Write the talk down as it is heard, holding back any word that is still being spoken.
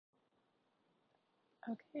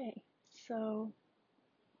Okay, so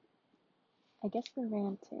I guess we're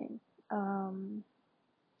ranting. Um,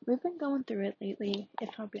 we've been going through it lately, if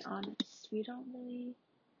I'll be honest. We don't really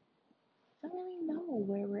know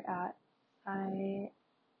where we're at. I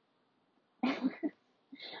I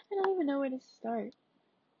don't even know where to start.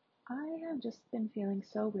 I have just been feeling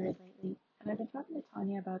so weird lately, and I've been talking to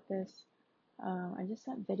Tanya about this. I just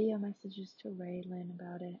sent video messages to Raylan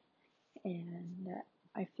about it, and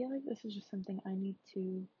I feel like this is just something I need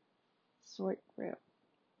to sort through.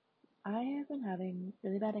 I have been having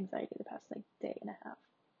really bad anxiety the past day and a half.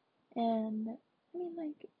 And I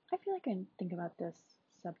mean, I feel like I think about this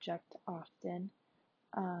subject often,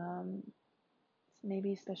 um,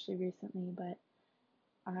 maybe especially recently, but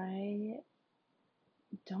I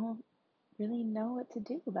don't really know what to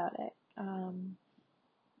do about it.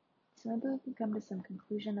 So maybe we can come to some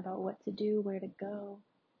conclusion about what to do, where to go,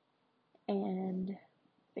 and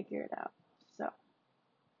figure it out. So,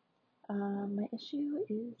 my issue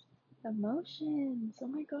is emotions. Oh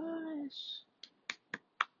my gosh.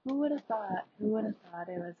 Who would have thought? Who would have thought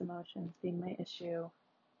it was emotions being my issue?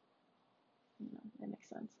 That makes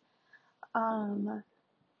sense. Um,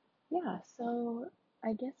 Yeah, so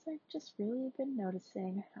I guess I've just really been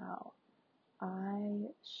noticing how I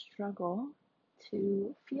struggle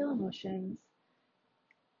to feel emotions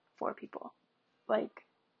for people. Like,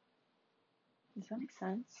 does that make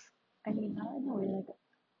sense? I mean, not in a way like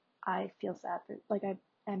I feel sad for, like I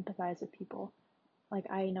empathize with people. Like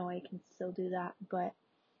I know I can still do that, but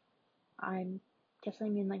I'm guess I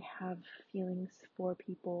mean like have feelings for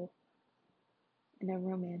people in a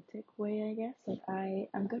romantic way, I guess. Like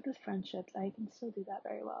I'm good with friendships. I can still do that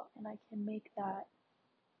very well, and I can make that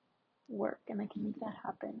work and I can make that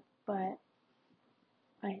happen. But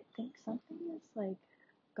I think something is like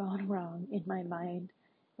gone wrong in my mind.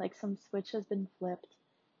 Like some switch has been flipped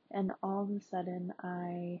and all of a sudden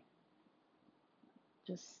I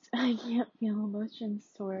just I can't feel emotions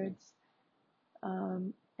towards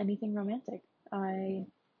anything romantic. I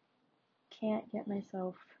can't get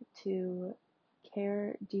myself to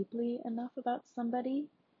care deeply enough about somebody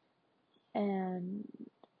and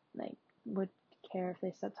like would care if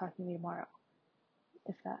they stopped talking to me tomorrow.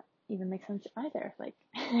 If that even makes sense either. Like,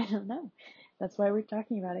 I don't know. That's why we're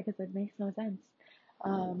talking about it, because it makes no sense.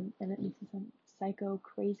 And it makes me some psycho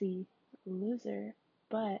crazy loser.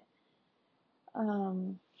 But,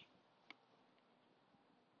 um,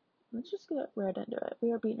 let's just get right into it.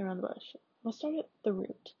 We are beating around the bush. We'll start at the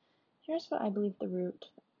root. Here's what I believe the root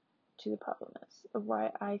to the problem is of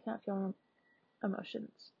why I can't feel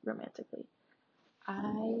emotions romantically.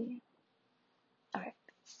 Okay,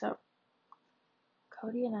 so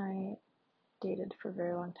Cody and I dated for a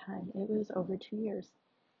very long time. It was over 2 years.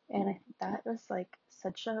 And I think that was like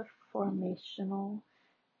such a formational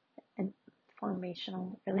and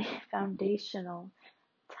really foundational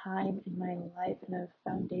time in my life and a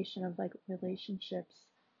foundation of like relationships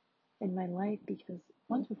in my life because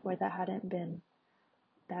once before that hadn't been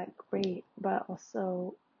that great, but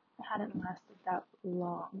also hadn't lasted that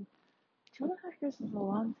long. 2.5 years is a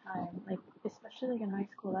long time, like especially like in high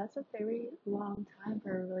school. That's a very long time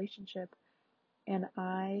for a relationship, and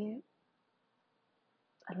I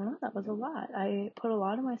don't know, that was a lot. I put a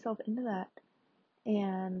lot of myself into that,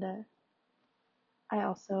 and I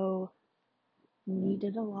also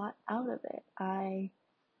needed a lot out of it. I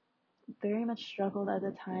very much struggled at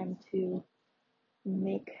the time to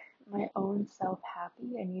make my own self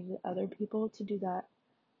happy. I needed other people to do that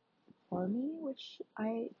for me, which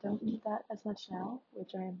I don't need that as much now,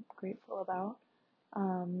 which I'm grateful about.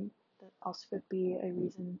 That also could be a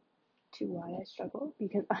reason to why I struggle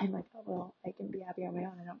because I'm like, oh, well, I can be happy on my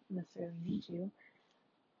own. I don't necessarily need you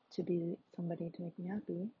to be somebody to make me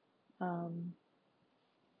happy. Um,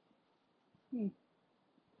 hmm,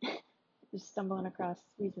 just stumbling across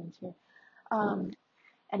reasons here. Um,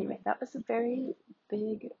 Anyway, that was a very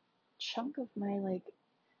big chunk of my like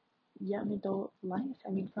young adult life. I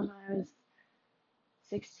mean, from when I was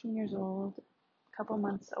 16 years old, a couple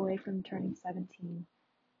months away from turning 17,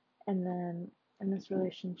 and then in this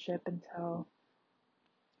relationship until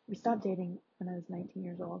we stopped dating when I was 19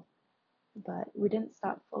 years old. But we didn't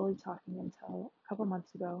stop fully talking until a couple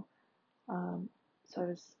months ago. So I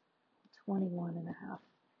was 21 and a half.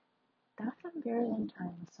 That's a very long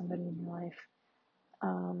time with somebody in your life.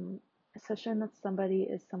 Especially when that somebody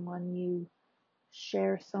is someone you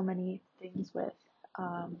share so many things with.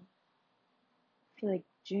 I feel like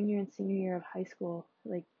junior and senior year of high school,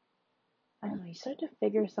 like, I don't know, you start to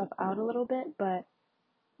figure yourself out a little bit, but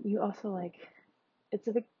you also, like, it's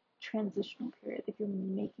a big transitional period. Like, you're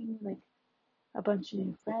making, like, a bunch of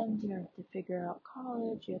new friends, you have to figure out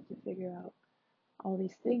college, you have to figure out all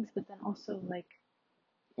these things, but then also like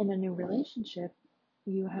in a new relationship,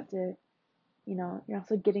 you have to, you're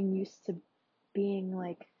also getting used to being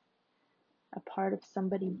like a part of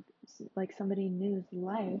somebody new's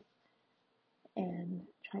life and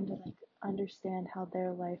trying to like understand how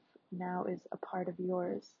their life now is a part of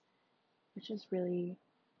yours, which is really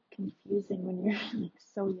confusing when you're like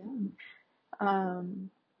so young. Um,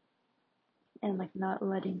 and like not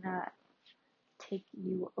letting that take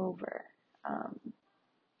you over. Um,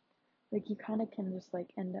 like you kind of can just like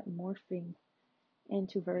end up morphing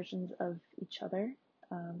into versions of each other,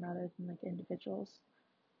 rather than like individuals,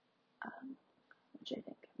 um, which I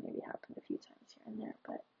think maybe happened a few times here and there.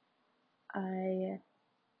 But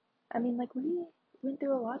I mean, like we went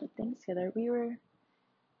through a lot of things together. We were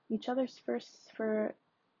each other's first for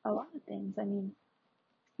a lot of things. I mean,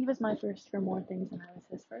 he was my first for more things than I was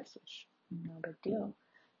his first, which no big deal.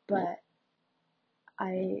 But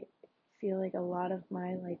I feel like a lot of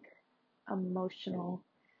my like emotional,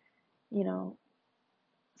 you know,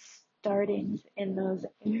 startings in those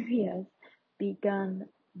areas begun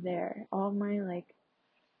there. All my like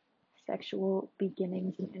sexual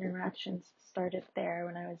beginnings and interactions started there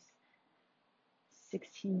when I was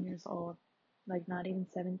 16 years old, like not even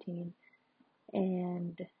 17.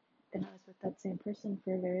 And then I was with that same person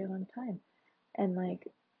for a very long time. And like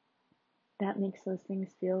that makes those things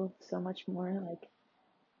feel so much more like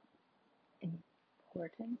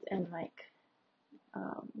important and like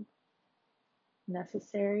um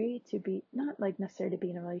necessary to be, not like necessary to be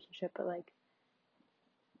in a relationship, but like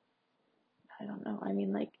I don't know. I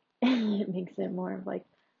mean, like, it makes it more of like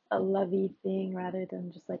a lovey thing rather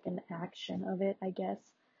than just like an action of it, I guess.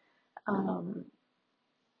 Um,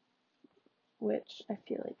 which I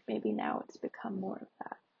feel like maybe now it's become more of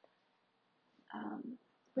that.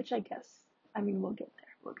 Which I guess, I mean, we'll get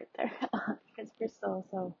there. We'll get there. Because we're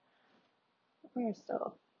still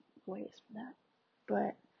ways from that.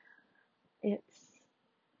 But it's,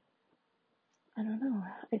 I don't know.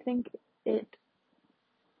 I think it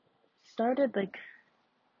started like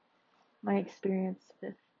my experience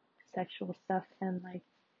with sexual stuff and like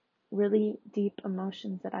really deep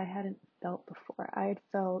emotions that I hadn't felt before. I had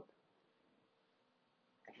felt,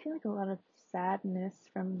 I feel like a lot of sadness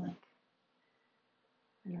from like,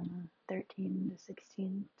 I don't know, 13 to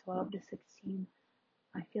 16, 12 to 16.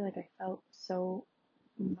 I feel like I felt so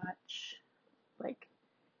much like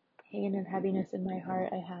pain and heaviness in my heart.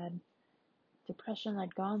 I had depression.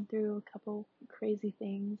 I'd gone through a couple crazy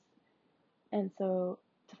things. And so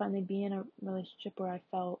to finally be in a relationship where I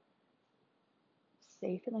felt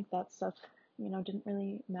safe and like that stuff, didn't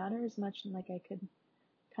really matter as much, and like I could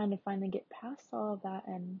kind of finally get past all of that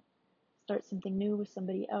and start something new with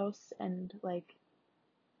somebody else and like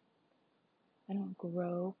I don't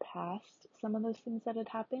grow past some of those things that had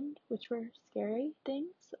happened, which were scary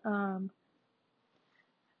things.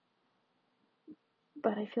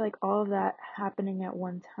 But I feel like all of that happening at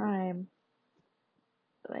one time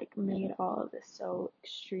like made all of this so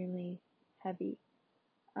extremely heavy.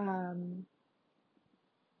 Um,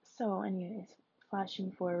 so anyways,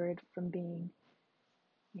 flashing forward from being,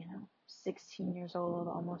 16 years old,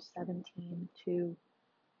 almost 17, to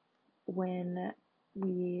when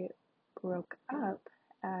we broke up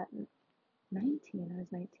at 19. I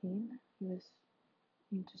was 19.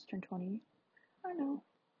 He just turned 20. I know,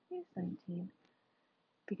 he was 19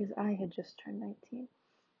 because I had just turned 19.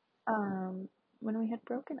 When we had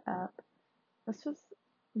broken up, this was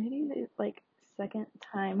maybe the like second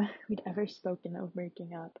time we'd ever spoken of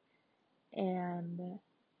breaking up, and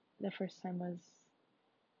the first time was,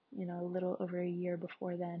 a little over a year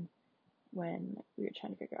before then, when we were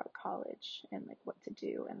trying to figure out college and like what to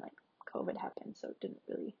do, and like COVID happened, so it didn't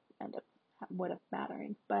really end up what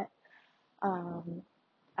mattering. But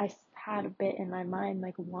I had a bit in my mind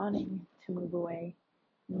like wanting to move away,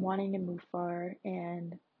 wanting to move far,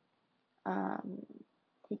 and um,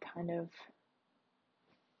 he kind of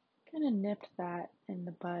nipped that in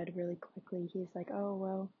the bud really quickly. He's like, oh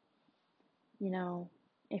well,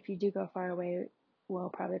 if you do go far away, we'll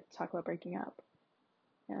probably talk about breaking up.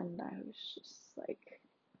 And I was just like,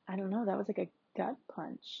 I don't know, that was like a gut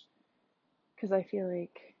punch. Because I feel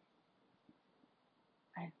like,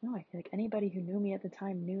 I don't know, I feel like anybody who knew me at the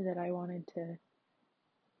time knew that I wanted to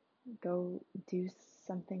go do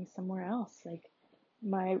something somewhere else. Like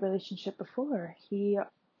my relationship before, he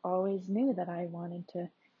always knew that I wanted to,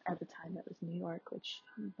 at the time it was New York, which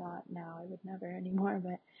not now, I would never anymore,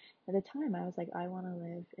 but at the time I was like, I want to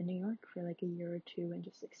live in New York for like a year or two and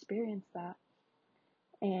just experience that.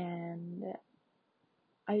 And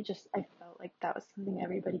I felt like that was something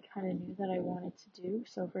everybody kind of knew that I wanted to do.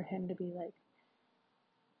 So for him to be like,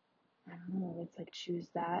 I don't know, it's like choose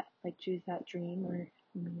that dream or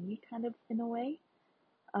me kind of in a way,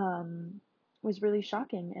 was really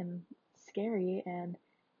shocking and scary. And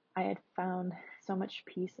I had found so much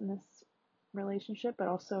peace in this relationship, but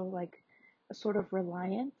also like a sort of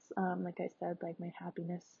reliance. Like I said, like my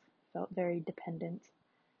happiness felt very dependent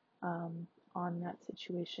on that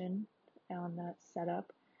situation, on that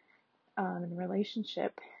setup, and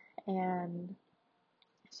relationship. And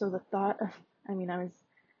so the thought of, I mean, I was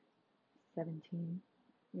 17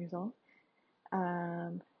 years old,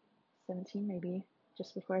 um, 17 maybe,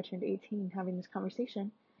 just before I turned 18, having this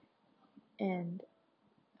conversation. And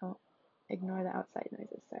don't ignore the outside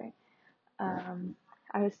noises, sorry.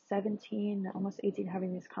 I was 17, almost 18,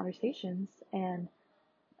 having these conversations, and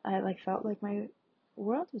I like felt like my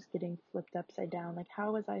world was getting flipped upside down. Like,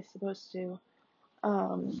 how was I supposed to,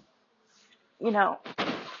 um, you know,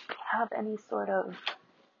 have any sort of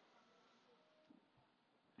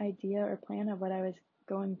idea or plan of what I was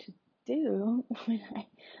going to do when I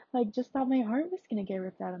like just thought my heart was gonna get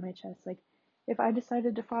ripped out of my chest. Like, if I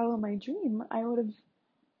decided to follow my dream, I would have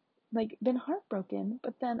like been heartbroken.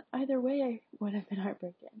 But then either way, I would have been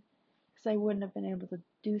heartbroken because I wouldn't have been able to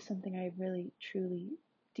do something I really, truly,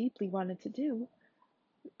 deeply wanted to do.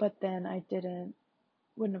 But then I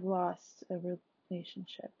wouldn't have lost a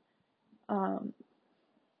relationship. Um,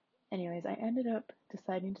 Anyways, I ended up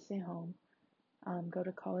deciding to stay home, go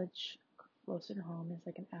to college closer to home. It's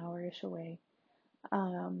like an hour-ish away.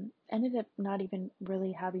 Ended up not even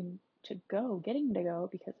really getting to go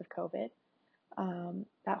because of COVID.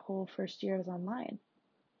 That whole first year was online.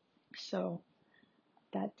 So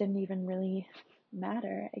that didn't even really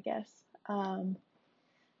matter, I guess.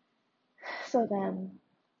 So then,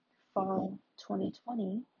 fall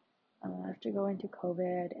 2020, after going through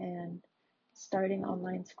COVID and starting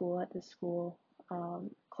online school at this school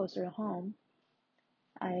closer to home,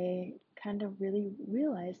 I kind of really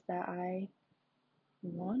realized that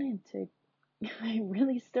wanted to, I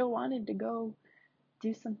really still wanted to go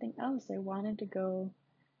do something else. I wanted to go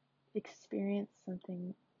experience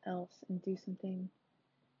something else and do something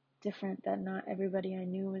different that not everybody I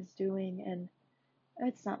knew was doing. And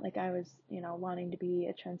it's not like I was, wanting to be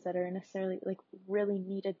a trendsetter and necessarily like really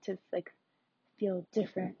needed to like feel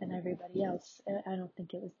different than everybody else. I don't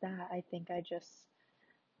think it was that. I think I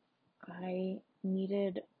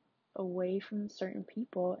needed away from certain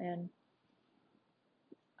people, and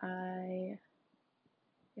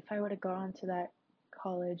if I would have gone to that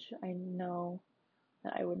college, I know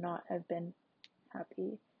that I would not have been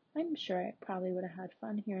happy. I'm sure I probably would have had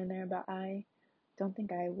fun here and there, but I don't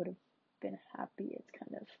think I would have been happy. It's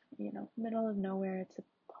kind of, middle of nowhere. It's a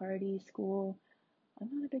party school. I'm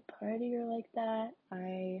not a big partier like that.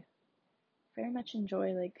 I very much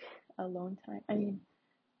enjoy like alone time. I mean,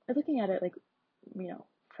 looking at it like,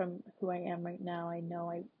 from who I am right now, I know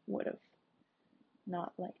I would have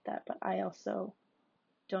not liked that, but I also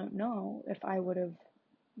don't know if I would have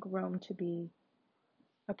grown to be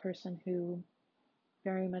a person who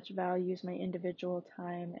very much values my individual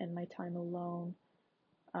time and my time alone,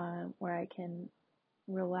 where I can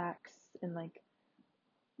relax in like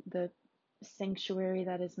the sanctuary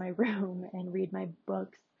that is my room and read my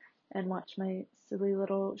books and watch my silly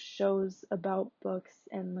little shows about books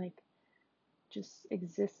and like just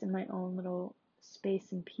exist in my own little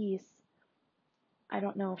space and peace. I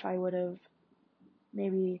don't know if I would have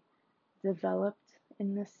maybe developed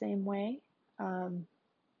in the same way.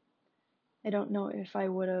 I don't know if I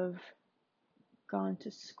would have gone to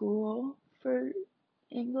school for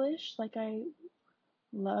English like I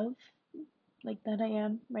love, like that I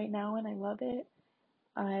am right now, and I love it.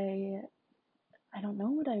 I I don't know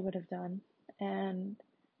what I would have done, and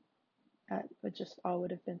that would just all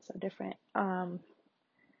would have been so different.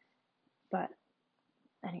 But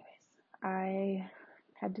anyways, I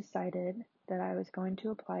had decided that I was going to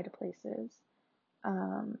apply to places,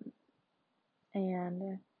 um,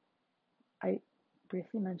 and I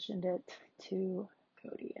briefly mentioned it to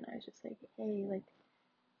Cody, and I was just like, hey, like,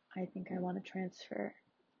 I think I want to transfer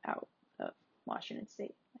out of Washington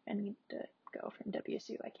State. I need to go from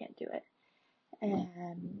WSU. I can't do it.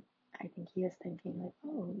 And I think he was thinking like,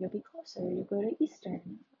 oh, you'll be closer. You'll go to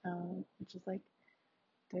Eastern, which is like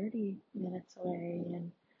 30 minutes away.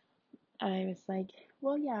 And I was like,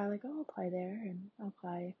 well, yeah, like I'll apply there and I'll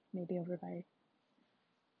apply maybe over by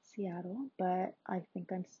Seattle, but I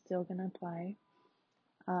think I'm still gonna apply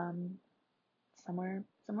somewhere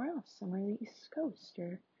else, somewhere the East Coast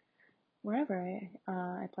or wherever.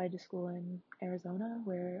 I applied to school in Arizona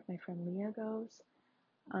where my friend Leah goes,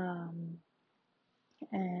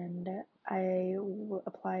 and I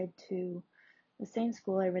applied to the same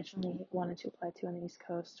school I originally wanted to apply to on the East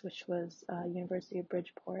Coast, which was University of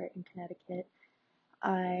Bridgeport in Connecticut.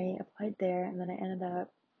 I applied there, and then I ended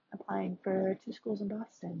up applying for two schools in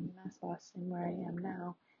Boston, Mass Boston, where I am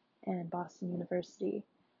now, and Boston University.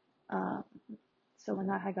 Um, so when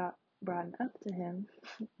that had got brought up to him,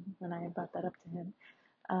 when I had brought that up to him,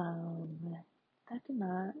 that did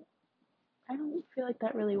not, I don't feel like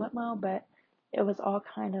that really went well, but it was all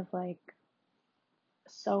kind of like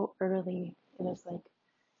so early. It was like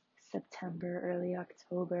September, early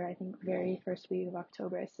October. I think very first week of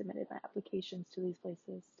October, I submitted my applications to these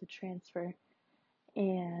places to transfer.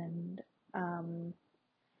 And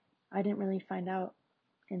I didn't really find out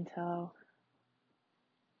until,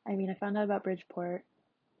 I found out about Bridgeport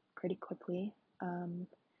pretty quickly,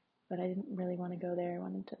 but I didn't really want to go there. I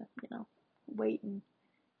wanted to, wait and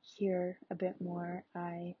hear a bit more.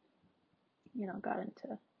 I, got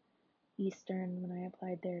into Eastern when I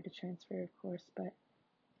applied there to transfer, of course, but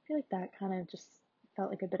I feel like that kind of just felt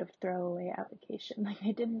like a bit of throwaway application. Like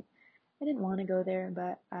I didn't want to go there,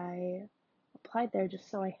 but I applied there just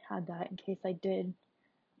so I had that in case I did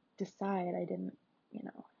decide I didn't,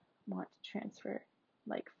 want to transfer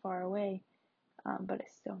like far away, but I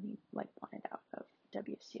still wanted out of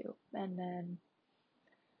WSU. And then,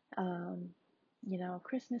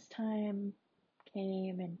 Christmas time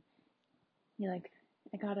came, and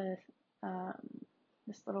I got um,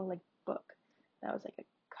 this little book that was like a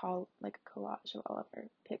collage of all of our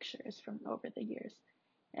pictures from over the years,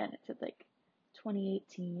 and it said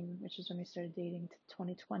 2018, which is when we started dating, to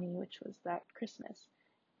 2020, which was that Christmas.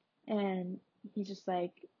 And he's just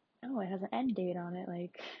like, oh, it has an end date on it. Are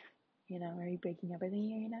you breaking up with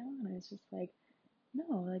me right now? And I was just like,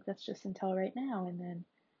 no, that's just until right now. And then,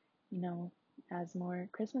 as more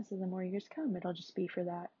Christmases and more years come, it'll just be for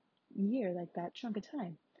that year, that chunk of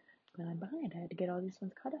time. And I'm behind. I had to get all these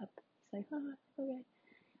ones caught up. It's like, oh, okay.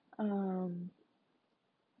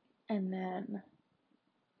 And then,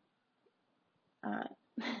 I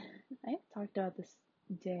haven't talked about this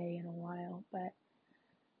day in a while, but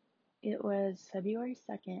it was February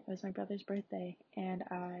 2nd. It was my brother's birthday, and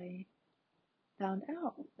I found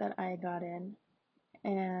out that I got in,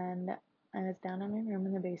 and I was down in my room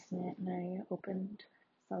in the basement, and I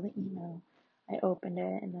saw the email. I opened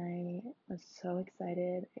it, and I was so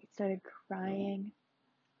excited. I started crying.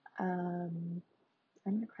 I'm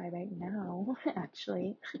gonna cry right now,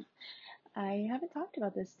 actually. I haven't talked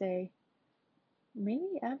about this day,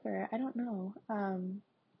 maybe ever. I don't know.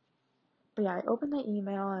 But yeah, I opened the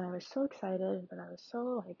email, and I was so excited, but I was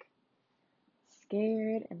so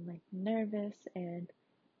scared and nervous, and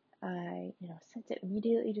I, sent it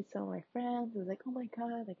immediately to some of my friends. I was like, oh my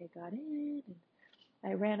god, I got in. And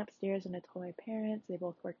I ran upstairs and I told my parents. They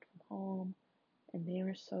both worked from home, and they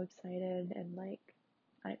were so excited, and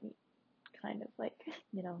kind of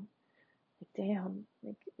damn,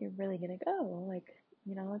 you're really gonna go.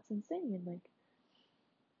 It's insane.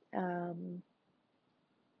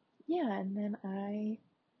 Yeah, and then I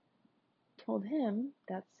told him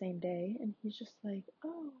that same day, and he's just like,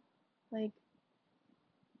 oh, like,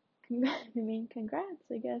 congrats,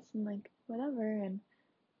 I guess, and whatever. And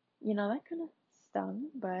that kind of stung,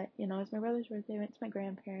 but it's my brother's birthday. I went to my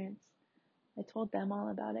grandparents. I told them all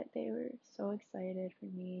about it. They were so excited for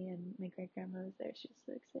me, and my great grandma was there. She was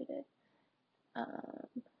so excited.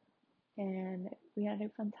 And we had a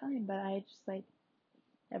fun time, but I just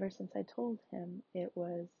ever since I told him, it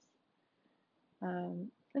was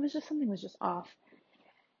just something was just off.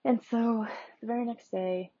 And so the very next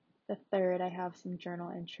day, the 3rd, I have some journal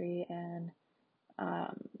entry, and I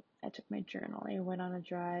took my journal. I went on a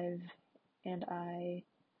drive, and I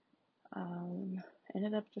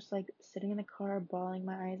ended up just sitting in the car, bawling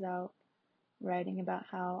my eyes out, writing about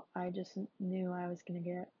how I just knew I was gonna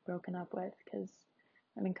get broken up with, because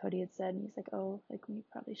Cody had said, and he's like, oh, we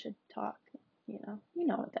probably should talk. You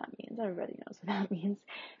know what that means. Everybody knows what that means.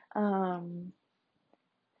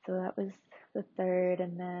 So that was the 3rd,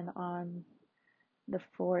 and then on the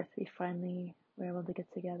 4th, we finally were able to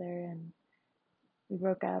get together, and we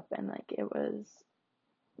broke up, and it was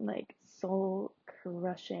soul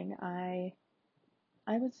crushing. I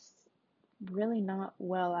was really not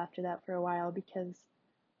well after that for a while, because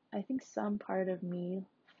I think some part of me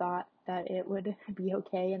thought that it would be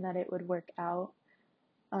okay and that it would work out,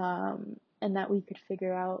 and that we could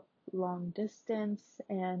figure out long distance,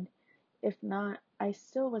 and if not, I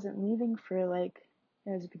still wasn't leaving for it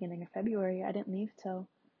was the beginning of February. I didn't leave till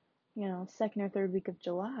 2nd or 3rd week of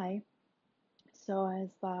July, so I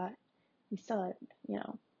thought we still had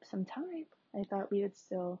some time. I thought we would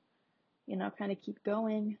still kind of keep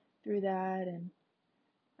going through that, and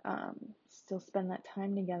still spend that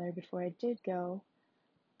time together before I did go.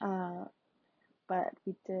 But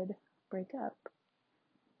we did break up,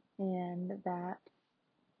 and that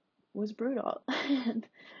was brutal. And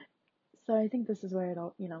so I think this is where it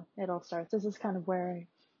all starts. This is kind of where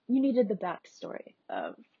you needed the backstory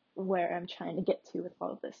of where I'm trying to get to with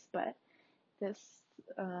all of this. But this,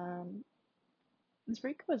 this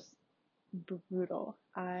breakup was brutal.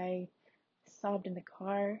 I sobbed in the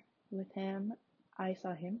car with him. I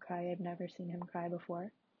saw him cry. I've never seen him cry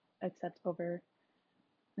before, except over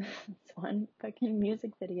this one fucking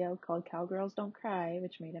music video called Cowgirls Don't Cry,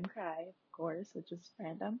 which made him cry, of course, which is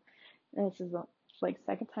random. And this is the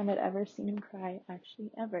second time I'd ever seen him cry,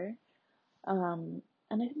 actually ever. And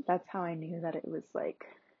I think that's how I knew that it was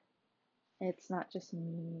it's not just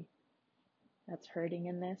me that's hurting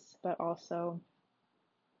in this, but also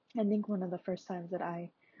I think one of the first times that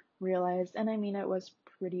I realized, and I mean it was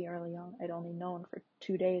pretty early on, I'd only known for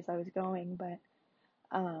 2 days I was going, but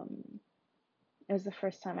it was the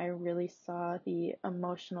first time I really saw the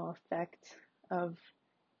emotional effect of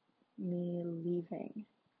me leaving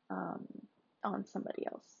on somebody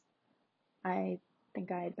else. I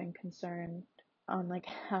think I had been concerned on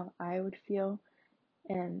how I would feel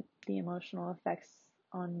and the emotional effects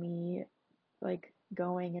on me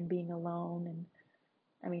going and being alone, and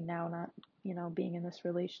I mean now not being in this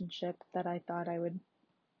relationship that I thought I would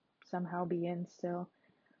somehow be in still.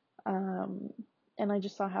 And I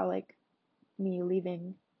just saw how me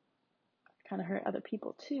leaving kind of hurt other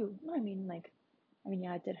people too. I mean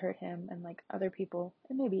yeah, it did hurt him and other people,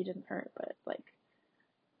 and maybe it didn't hurt, but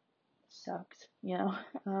sucked,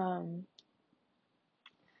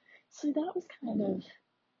 so that was kind of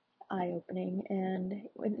eye-opening. And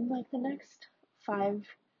in the next 5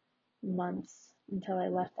 months until I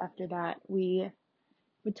left after that, we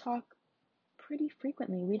would talk pretty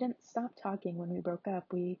frequently. We didn't stop talking when we broke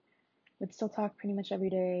up. We would still talk pretty much every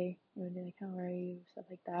day. We would be how are you, stuff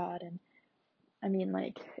like that. And I mean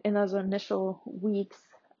in those initial weeks,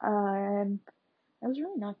 I was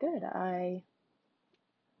really not good. I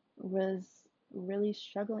was really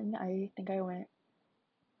struggling. I think I went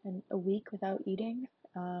a week without eating,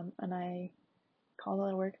 and I called out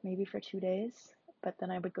of work maybe for 2 days, but then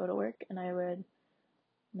I would go to work and I would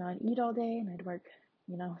not eat all day, and I'd work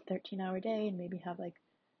 13-hour day and maybe have a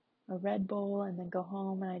Red Bull and then go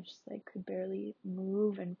home, and I just could barely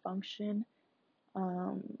move and function.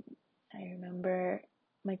 I remember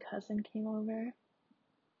my cousin came over,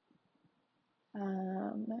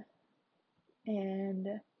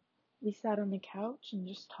 and we sat on the couch and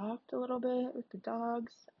just talked a little bit with the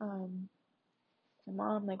dogs. My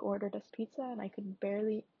mom ordered us pizza, and I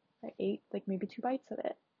ate maybe 2 bites of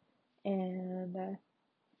it, and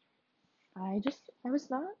I was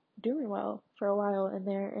not doing well for a while in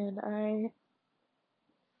there, and I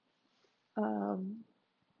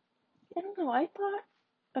don't know, I thought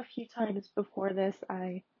a few times before this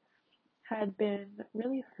I had been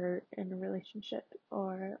really hurt in a relationship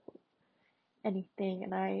or anything,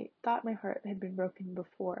 and I thought my heart had been broken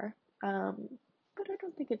before, but I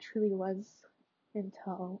don't think it truly was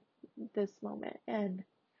until this moment. And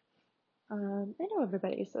I know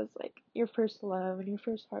everybody says your first love and your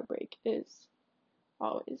first heartbreak is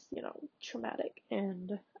always, traumatic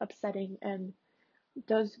and upsetting and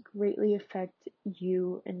does greatly affect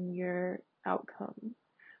you and your outcome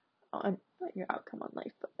on, not your outcome on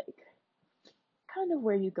life, but kind of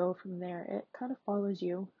where you go from there. It kind of follows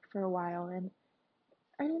you for a while, and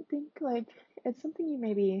I don't think it's something you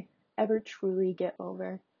maybe ever truly get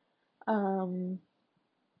over. I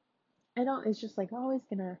don't, it's just always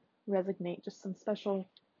gonna resonate, just some special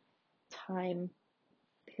time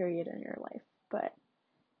period in your life. But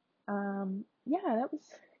yeah, that was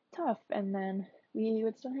tough. And then we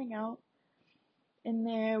would still hang out in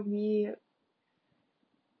there.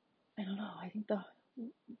 I don't know, I think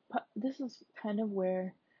this is kind of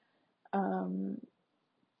where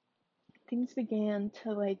things began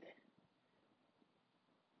to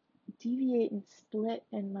deviate and split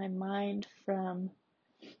in my mind from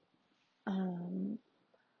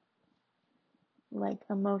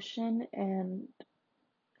emotion and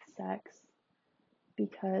sex,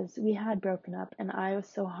 because we had broken up and I was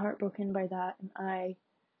so heartbroken by that, and I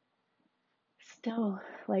still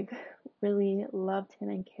really loved him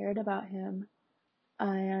and cared about him,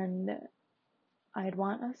 and I'd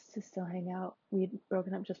want us to still hang out. We'd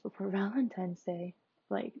broken up just before Valentine's Day.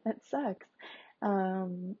 That sucks.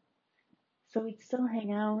 So we'd still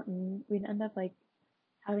hang out and we'd end up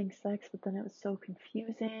having sex, but then it was so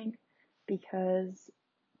confusing because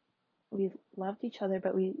we loved each other,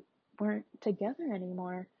 but we weren't together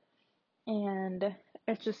anymore. And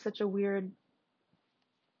it's just such a weird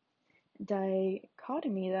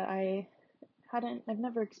dichotomy that I've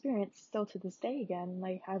never experienced still to this day again,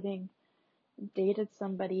 like having dated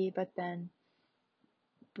somebody but then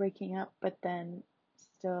breaking up, but then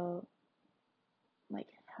still like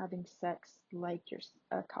having sex like you're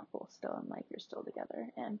a couple still and like you're still together.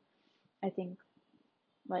 And I think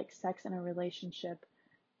like sex in a relationship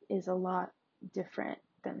is a lot different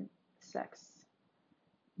than sex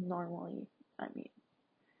normally. I mean,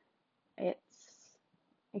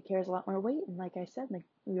 it carries a lot more weight, and like I said, like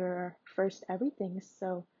your first everything,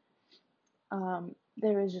 so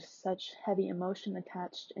there is just such heavy emotion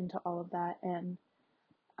attached into all of that. And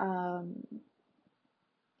um,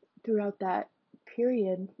 throughout that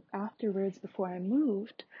period afterwards, before I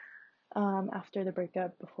moved, after the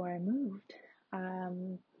breakup, before I moved,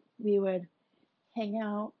 we would hang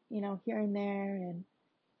out, here and there, and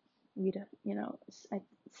we'd, I'd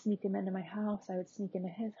sneak him into my house, I would sneak into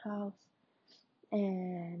his house,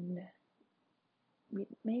 and we'd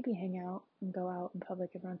maybe hang out and go out in public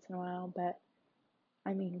every once in a while. But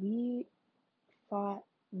I mean, we fought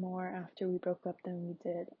more after we broke up than we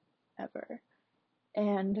did ever.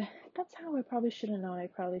 And that's how I probably should have known. I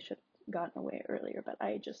probably should have gotten away earlier, but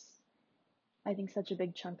I think such a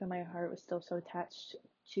big chunk of my heart was still so attached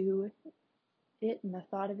to it and the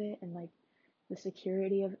thought of it and like the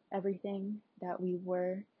security of everything that we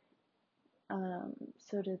were.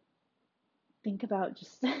 So to think about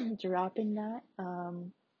just dropping that,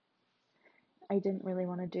 I didn't really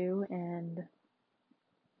want to do. And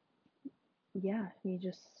yeah, we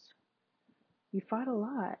fought a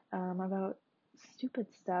lot about stupid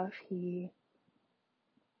stuff. He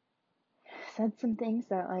said some things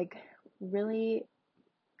that like really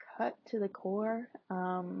cut to the core.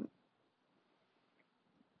 I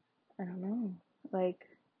don't know. Like,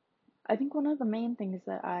 I think one of the main things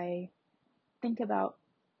that I think about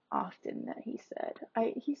often that he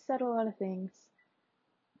said a lot of things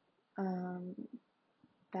um,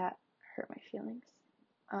 that hurt my feelings.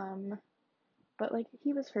 But like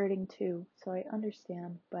he was hurting too, so I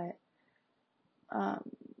understand. But um,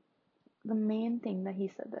 the main thing that he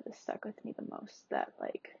said that has stuck with me the most, that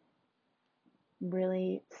like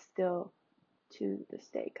really still to this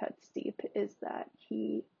day cuts deep, is that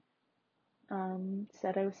he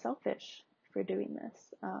said I was selfish for doing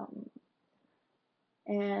this.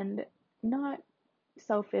 And not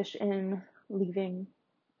selfish in leaving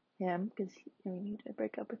him, because he did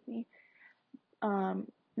break up with me.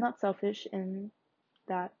 Not selfish in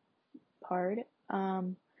that part,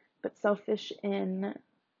 but selfish in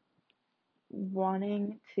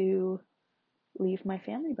wanting to leave my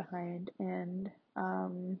family behind and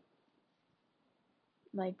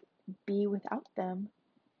like be without them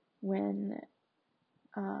when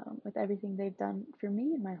with everything they've done for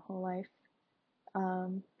me in my whole life.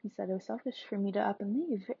 He said it was selfish for me to up and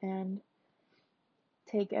leave and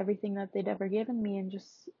take everything that they'd ever given me and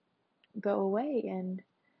just go away and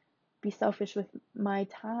be selfish with my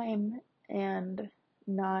time and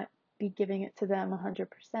not be giving it to them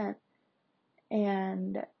 100%.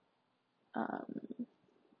 And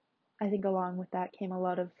I think along with that came a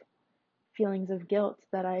lot of feelings of guilt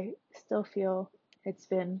that I still feel. It's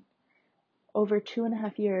been over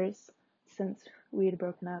 2.5 years since we had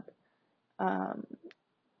broken up.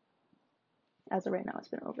 As of right now, it's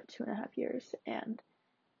been over 2.5 years, and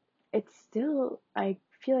it's still, I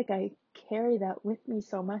feel like I carry that with me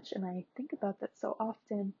so much, and I think about that so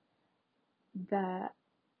often, that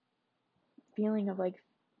feeling of like,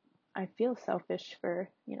 I feel selfish for,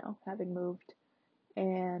 having moved,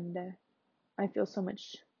 and I feel so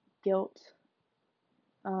much guilt,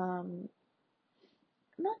 not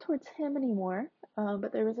towards him anymore,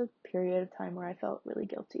 but there was a period of time where I felt really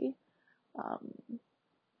guilty,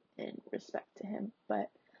 in respect to him, but,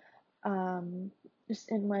 just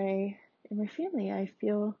in my family, I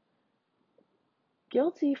feel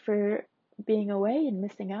guilty for being away and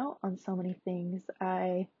missing out on so many things.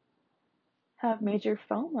 I have major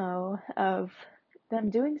FOMO of them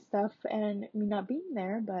doing stuff and me not being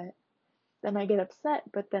there, but then I get upset,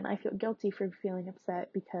 but then I feel guilty for feeling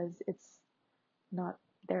upset because it's not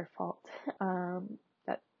their fault.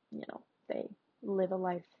 That, they live a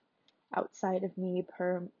life outside of me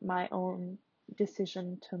per my own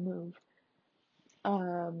decision to move.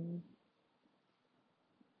 And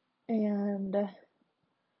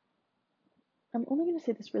I'm only going to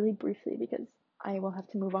say this really briefly because I will have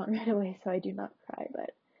to move on right away so I do not cry,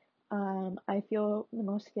 but I feel the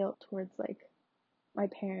most guilt towards like my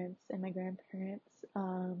parents and my grandparents,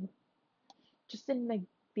 just in like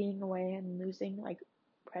being away and losing like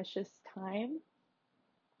precious time.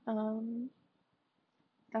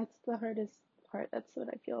 That's the hardest part. That's what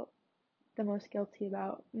I feel the most guilty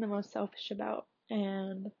about, the most selfish about,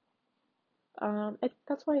 and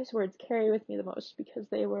that's why his words carry with me the most, because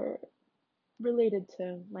they were related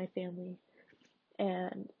to my family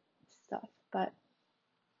and stuff. But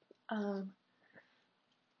um,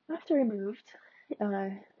 after I moved, uh,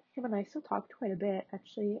 him and I still talked quite a bit,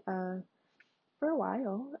 actually, for a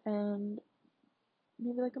while, and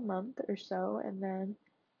maybe like a month or so, and then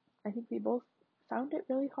I think we both found it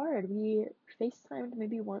really hard. We FaceTimed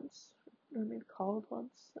maybe once, or maybe called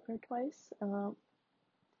once or twice, and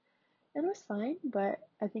it was fine, but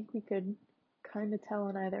I think we could kind of tell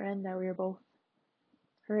on either end that we were both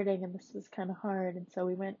hurting and this was kind of hard, and so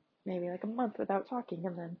we went maybe like a month without talking,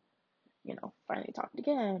 and then, finally talked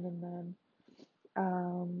again, and then,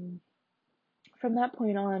 from that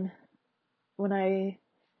point on, when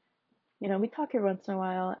we'd talk every once in a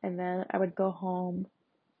while, and then I would go home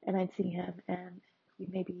and I'd see him, and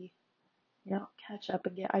we'd maybe, catch up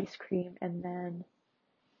and get ice cream, and then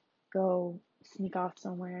go sneak off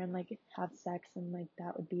somewhere and like have sex, and like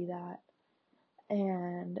that would be that.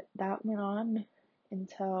 And that went on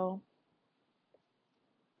until,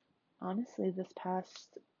 honestly, this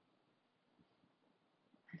past,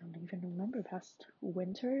 I don't even remember, past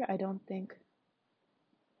winter. I don't think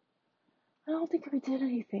we did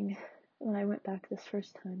anything when I went back this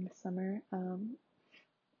first time this summer.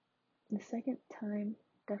 The second time,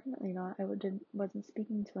 definitely not. Wasn't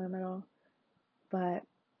speaking to him at all. But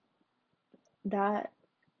that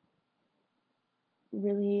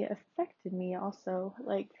really affected me also.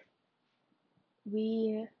 Like,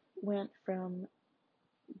 we went from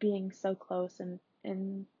being so close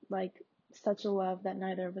and like such a love that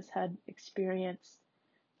neither of us had experienced,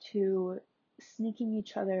 to sneaking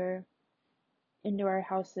each other into our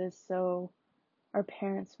houses so our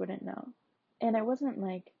parents wouldn't know. And it wasn't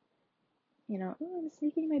like, "Oh, I'm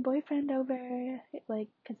sneaking my boyfriend over, like,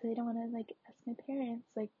 because I don't want to, like, ask my parents."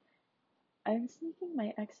 Like, I'm sneaking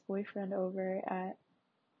my ex-boyfriend over at,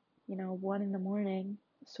 1 in the morning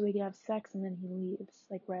so we could have sex, and then he leaves,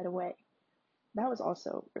 like, right away. That was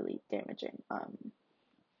also really damaging.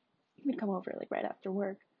 He would come over, like, right after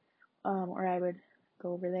work, or I would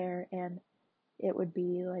go over there, and it would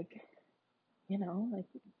be, like, like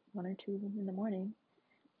 1 or 2 in the morning.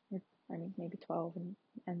 Or, I mean, maybe 12, and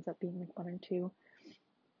ends up being, like, 1 or 2.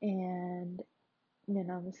 And,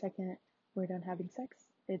 the second we're done having sex,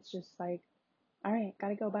 it's just like, all right,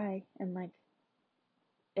 gotta go, bye. And, like,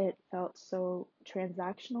 it felt so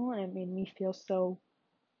transactional, and it made me feel so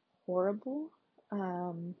horrible.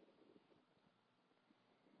 Um,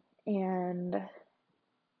 and,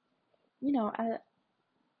 you know, I,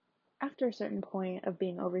 after a certain point of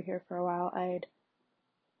being over here for a while,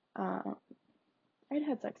 uh, I'd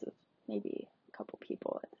had sex with maybe a couple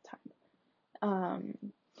people at the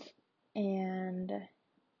time. And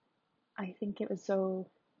I think it was so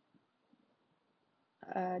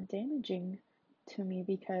damaging to me,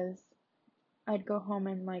 because I'd go home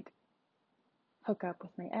and like hook up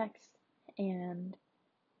with my ex, and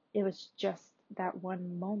it was just that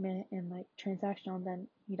one moment and like transactional, and then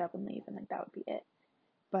he'd up and leave, and like that would be it.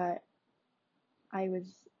 But I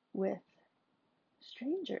was with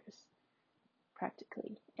strangers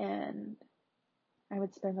practically, and I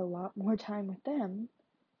would spend a lot more time with them.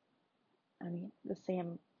 I mean, the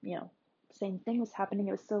same thing was happening.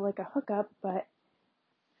 It was still like a hookup, but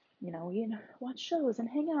we'd watch shows and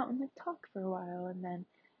hang out and like talk for a while, and then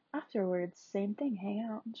afterwards, same thing, hang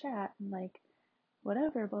out and chat and like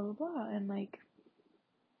whatever, blah blah blah. And like,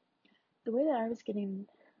 the way that I was getting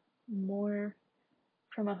more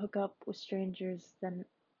from a hookup with strangers than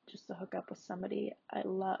just a hookup with somebody I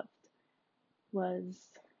loved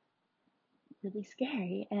was really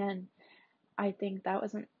scary. And I think that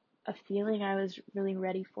wasn't a feeling I was really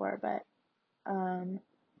ready for. But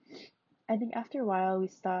I think after a while we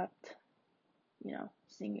stopped,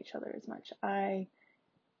 seeing each other as much. I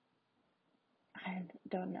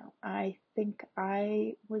don't know. I think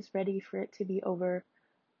I was ready for it to be over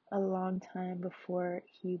a long time before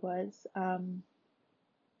he was. And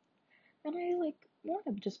I like want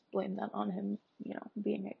to just blame that on him,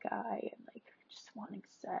 being a guy and like just wanting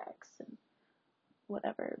sex and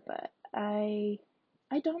whatever. But I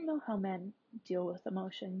don't know how men deal with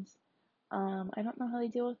emotions. I don't know how they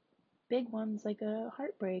deal with big ones like a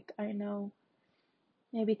heartbreak. I know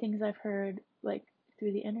maybe things I've heard like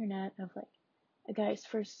through the internet of like a guy's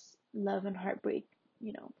first love and heartbreak,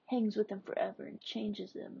 hangs with him forever and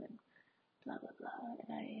changes him and blah blah blah.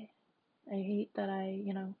 And I hate that I,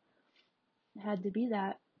 had to be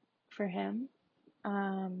that for him.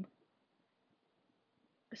 Um,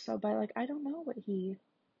 but like, I don't know what he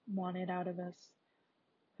wanted out of us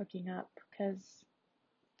hooking up, because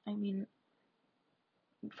I mean,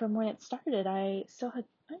 from when it started, I still had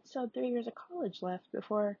 3 years of college left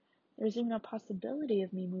before there was even a possibility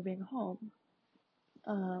of me moving home.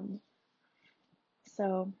 Um,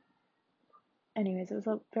 so, anyways, it was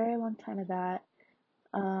a very long time of that.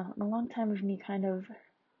 A long time of me kind of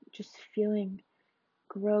just feeling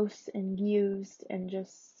gross and used and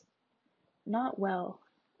just not well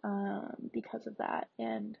because of that.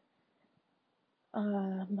 And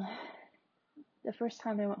the first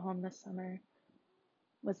time I went home this summer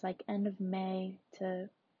was like end of May to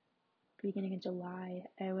beginning of July.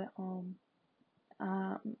 I went home.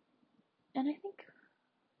 And I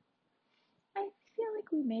feel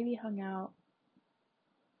like we maybe hung out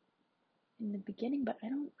in the beginning, but I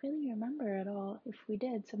don't really remember at all if we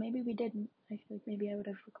did. So maybe we didn't. I feel like maybe I would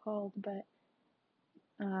have recalled, but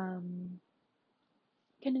um,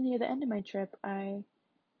 kind of near the end of my trip,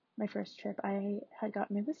 my first trip, I had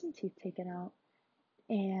got my wisdom teeth taken out,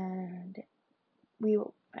 and we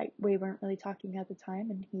weren't really talking at the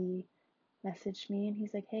time, and he messaged me, and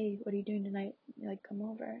he's like, "Hey, what are you doing tonight? Like, come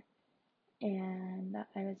over." And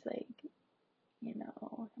I was like,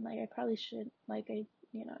 I'm like, I probably should, like, I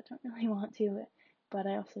don't really want to, but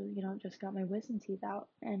I also, just got my wisdom teeth out.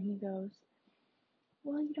 And he goes,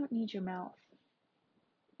 well, you don't need your mouth.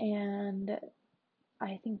 And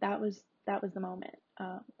I think that was the moment.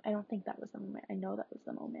 I don't think that was the moment. I know that was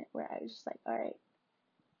the moment where I was just like, all right,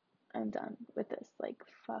 I'm done with this. Like,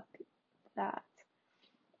 fuck that.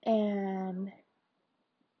 And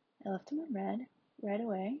I left him on red right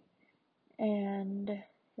away. And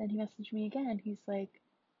then he messaged me again. He's like,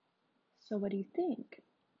 so what do you think?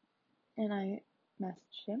 And I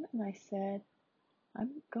messaged him and I said,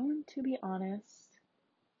 I'm going to be honest,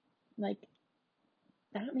 like,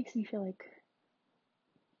 that makes me feel like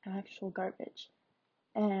actual garbage.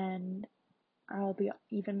 And I'll be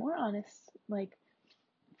even more honest, like,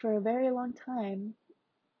 for a very long time,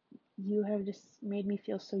 you have just made me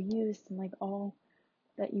feel so used, and like, all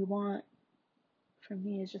that you want from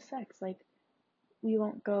me is just sex. Like, we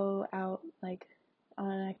won't go out, like,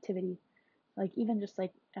 on an activity, like, even just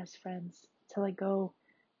like as friends, to like go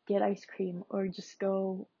get ice cream or just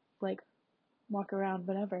go, like, walk around,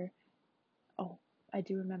 whatever. Oh, I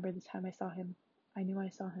do remember the time I saw him. I knew I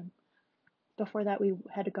saw him. Before that, we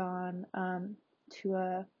had gone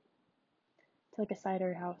to like a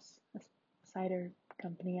cider house, a cider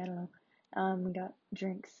company. I don't know. We got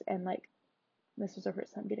drinks, and like, this was our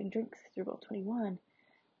first time getting drinks because we were both 21.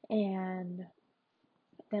 And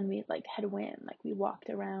then we like like, we walked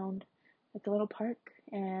around like the little park,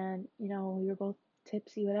 and we were both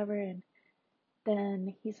tipsy, whatever. And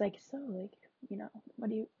then he's like, so, like, what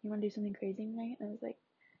do you want to do, something crazy tonight? And I was like,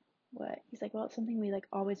 what? He's like, well, it's something we like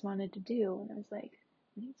always wanted to do. And I was like,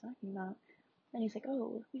 what are you talking about? And he's like,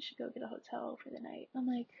 oh, we should go get a hotel for the night. I'm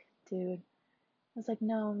like, dude. I was like,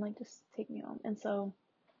 no. I'm like, just take me home. And so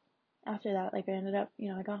after that, like, I ended up,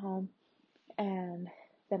 I got home, and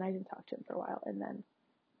then I didn't talk to him for a while. And then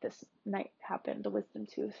this night happened, the wisdom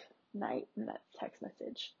tooth night, and that text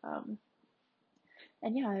message.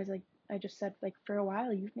 And yeah, I was like, I just said, like, for a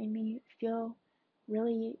while, you've made me feel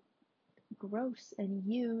really gross and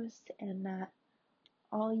used, and that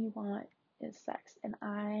all you want is sex. And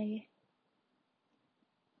I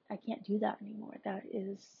can't do that anymore. That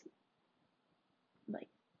is, like,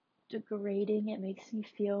 degrading. It makes me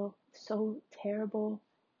feel so terrible,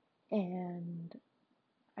 and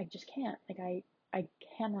I just can't. Like, I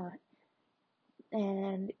cannot.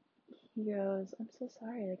 And he goes, I'm so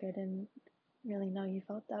sorry. Like, I didn't really know you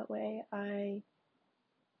felt that way. I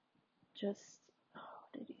just, oh,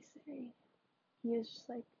 what did he say? He was just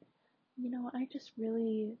like, I just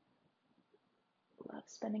really love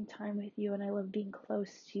spending time with you, and I love being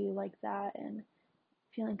close to you like that, and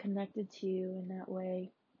feeling connected to you in that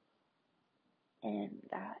way. And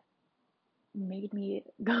that made me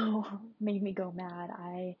go mad.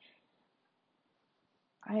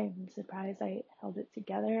 I'm surprised I held it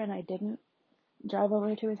together and I didn't drive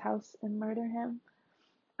over to his house and murder him.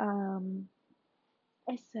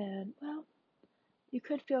 I said, well, you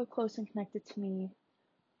could feel close and connected to me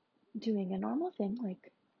doing a normal thing,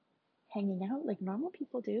 like hanging out like normal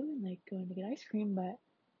people do, and like going to get ice cream, but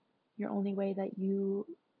your only way that you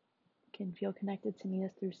can feel connected to me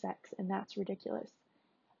is through sex, and that's ridiculous.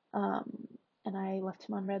 And I left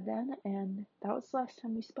him on red then, and that was the last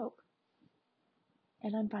time we spoke.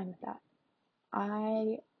 And I'm fine with that.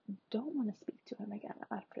 I don't want to speak to him again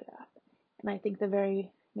after that. And I think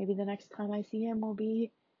maybe the next time I see him will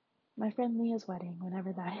be my friend Leah's wedding,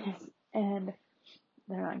 whenever that is. And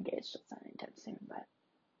they're not engaged, it's not anytime soon, but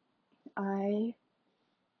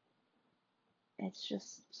it's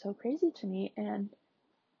just so crazy to me. And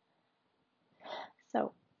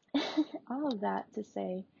So, all of that to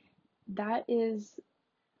say, that is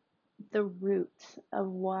the root of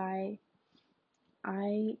why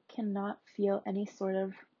I cannot feel any sort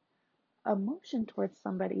of emotion towards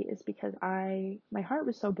somebody, is because my heart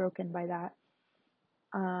was so broken by that.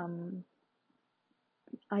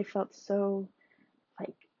 I felt so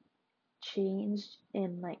like changed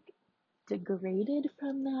and like degraded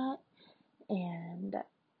from that. And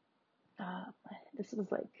this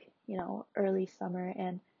was like, early summer,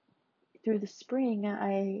 and through the spring,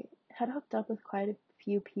 I had hooked up with quite a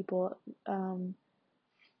few people,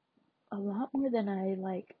 a lot more than I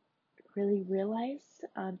like really realized.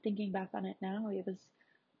 Thinking back on it now, it was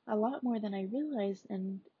a lot more than I realized,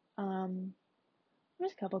 and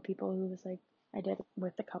there's a couple people who was like I did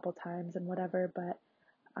with a couple times and whatever, but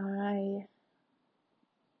I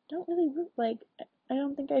don't really like. I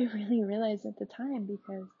don't think I really realized at the time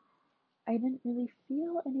because I didn't really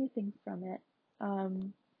feel anything from it.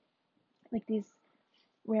 Like these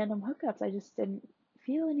random hookups, I just didn't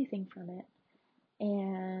feel anything from it.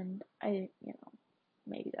 And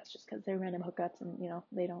maybe that's just because they're random hookups and,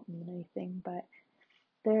 they don't mean anything. But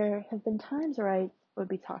there have been times where I would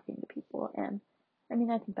be talking to people. And I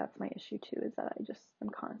mean, I think that's my issue too, is that I just am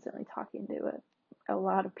constantly talking to a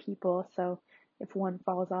lot of people. So if one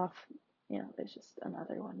falls off, there's just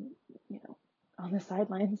another one, on the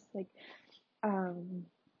sidelines.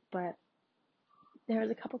 But there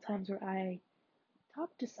was a couple times where I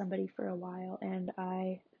talked to somebody for a while and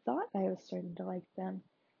I thought I was starting to like them.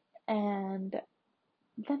 And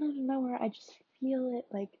then out of nowhere, I just feel it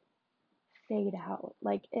like fade out.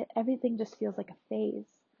 Like everything just feels like a phase.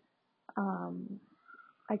 Um,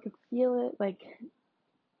 I could feel it like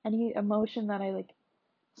any emotion that I like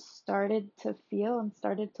started to feel and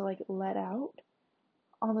started to like let out,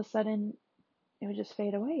 all of a sudden it would just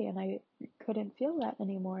fade away and I couldn't feel that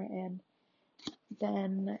anymore. And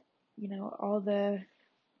then, all the,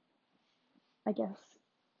 I guess,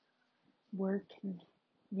 work and,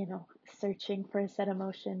 searching for a said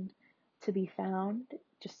emotion to be found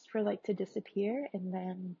just for like to disappear, and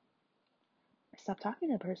then I stop talking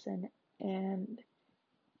to the person and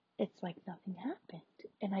it's like nothing happened.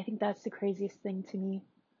 And I think that's the craziest thing to me,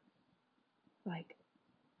 like,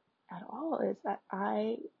 at all, is that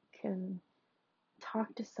I can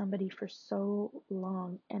talk to somebody for so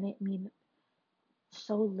long and it means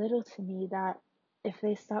so little to me that if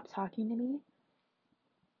they stop talking to me,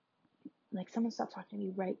 like someone stopped talking to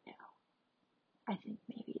me right now, I think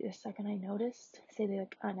maybe the second I noticed, say they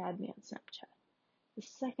like unadd me on Snapchat, the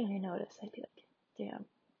second I noticed, I'd be like, damn,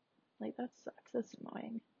 like that sucks, that's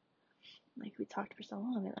annoying. Like we talked for so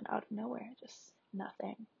long and then out of nowhere, just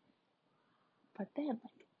nothing. But then,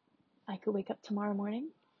 like, I could wake up tomorrow morning,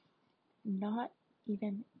 not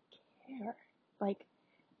even care. Like,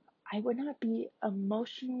 I would not be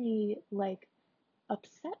emotionally, like,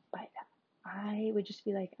 upset by that. I would just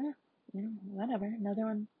be like, whatever, another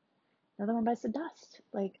one bites the dust.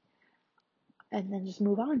 Like, and then just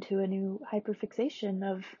move on to a new hyperfixation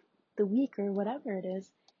of the week or whatever it is.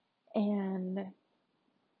 And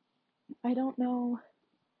I don't know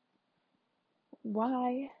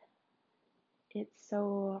why it's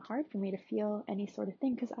so hard for me to feel any sort of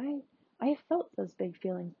thing, because I have felt those big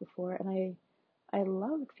feelings before, and I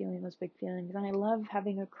loved feeling those big feelings, and I love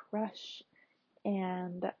having a crush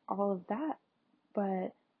and all of that,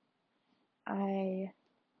 but I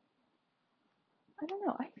don't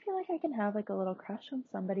know, I feel like I can have like a little crush on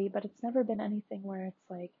somebody, but it's never been anything where it's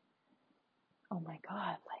like, oh my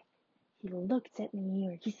god, like he looked at me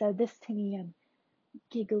or he said this to me, I'm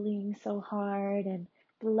giggling so hard and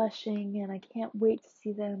blushing and I can't wait to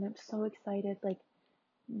see them, I'm so excited. Like,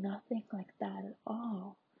 nothing like that at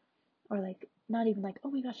all. Or like, not even like,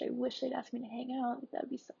 oh my gosh, I wish they'd ask me to hang out, like that'd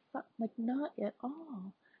be so fun. Like, not at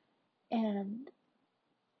all. And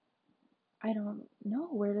I don't know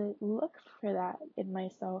where to look for that in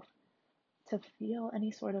myself to feel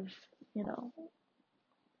any sort of, you know,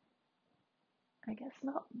 I guess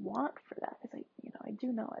not want for that, because I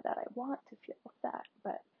do know that I want to feel that,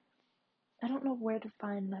 but I don't know where to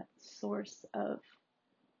find that source of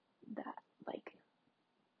that, like,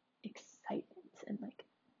 excitement and like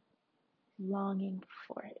longing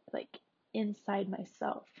for it, like inside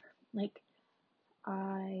myself. Like,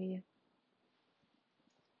 I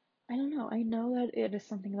I don't know. I know that it is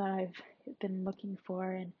something that I've been looking for,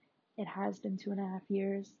 and it has been 2.5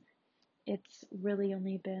 years. It's really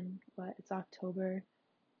only been, it's October.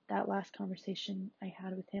 That last conversation I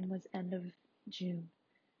had with him was end of June.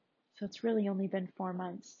 So it's really only been 4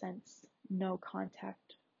 months since no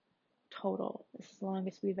contact total. It's the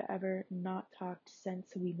longest we've ever not talked since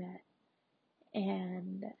we met.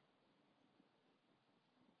 And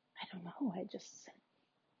don't know,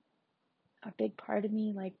 a big part of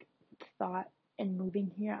me like thought in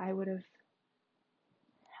moving here I would have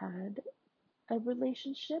had a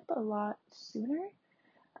relationship a lot sooner.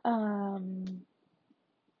 Um,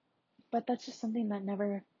 but that's just something that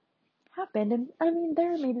never happened. And I mean,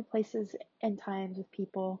 there are maybe places and times with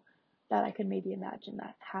people that I could maybe imagine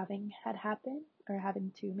that having had happened or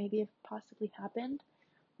having to maybe have possibly happened,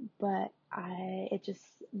 but it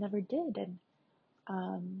just never did. And,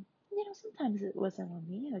 sometimes it wasn't on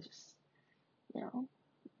me. I just, you know,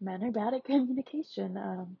 men are bad at communication.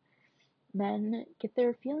 Men get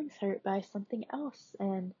their feelings hurt by something else,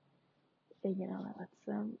 and that lets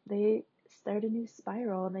they start a new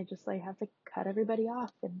spiral, and they just like have to cut everybody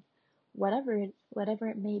off, and whatever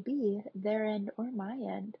it may be, their end or my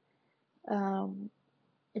end,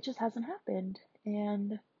 it just hasn't happened.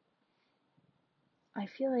 And I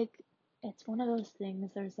feel like it's one of those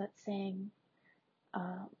things. There's that saying,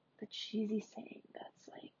 um, the cheesy saying that's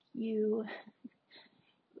like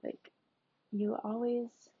you always,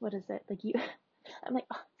 what is it? Like you, I'm like,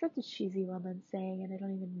 oh, such a cheesy woman saying, and I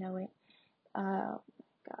don't even know it.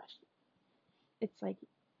 Gosh, it's like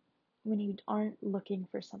when you aren't looking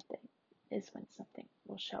for something is when something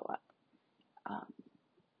will show up. Um,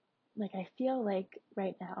 like I feel like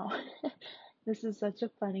right now, this is such a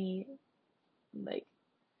funny like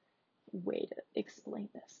way to explain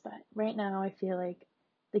this, but right now I feel like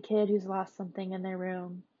the kid who's lost something in their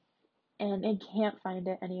room and it can't find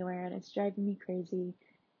it anywhere, and it's driving me crazy,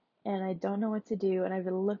 and I don't know what to do, and I've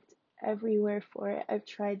looked everywhere for it. I've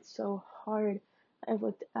tried so hard. I've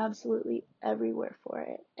looked absolutely everywhere for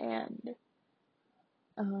it, and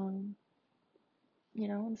um,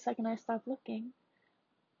 the second I stop looking,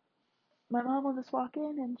 my mom will just walk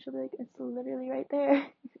in and she'll be like, "It's literally right there."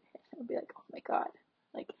 I'll be like, "Oh my god!"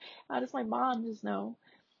 Like, how does my mom just know?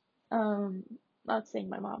 Um, Not saying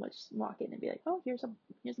my mom would just walk in and be like, "Oh, here's a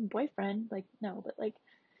boyfriend." Like, no, but like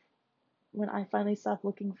when I finally stop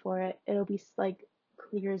looking for it, it'll be like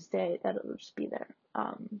clear as day that it'll just be there.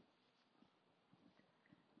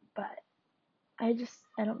 But I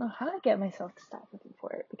don't know how to get myself to stop looking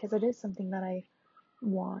for it, because it is something that I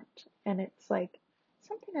want, and it's like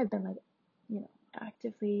something I've been like,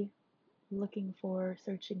 actively looking for,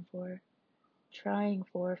 searching for, trying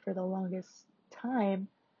for the longest time,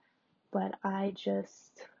 but I don't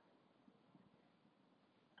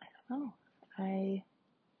know. I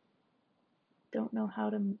don't know how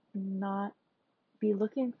to not be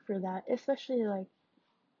looking for that, especially like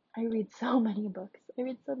I read so many books.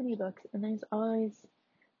 And there's always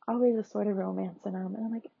a sort of romance in them, and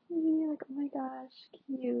I'm like, like, oh my gosh,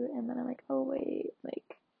 cute, and then I'm like, oh wait,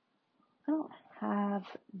 like, I don't have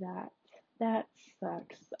that. That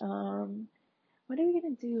sucks. What are we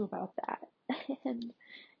gonna do about that? And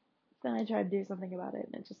then I try to do something about it,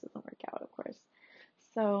 and it just doesn't work out, of course.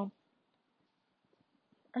 So,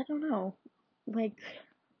 I don't know. Like,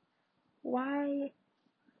 why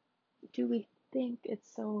do we think it's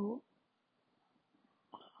so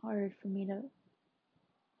hard for me to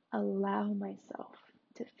allow myself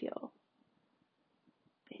to feel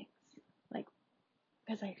things? Like,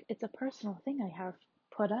 because it's a personal thing I have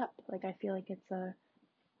put up. Like, I feel like it's a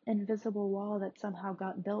invisible wall that somehow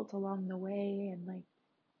got built along the way, and like,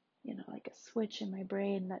 like a switch in my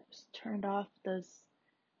brain that just turned off the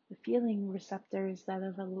feeling receptors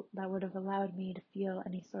that would have allowed me to feel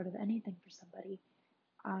any sort of anything for somebody.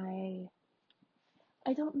 I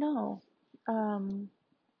don't know. Um,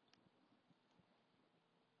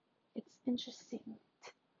 it's interesting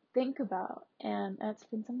to think about, and it's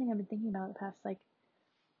been something I've been thinking about the past like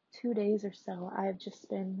 2 days or so. I've just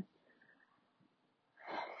been,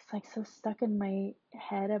 it's like so stuck in my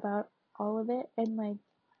head about all of it, and like,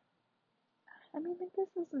 I mean, like,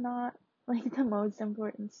 this is not like the most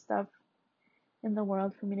important stuff in the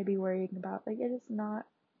world for me to be worrying about. Like, it is not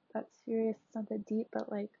that serious, it's not that deep, but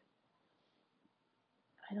like,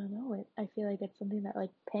 I don't know, I feel like it's something that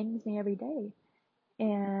like pangs me every day.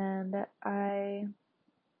 And I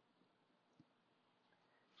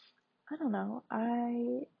don't know,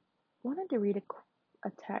 I wanted to read a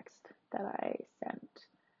text that I sent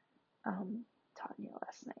Tanya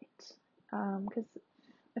last night. Because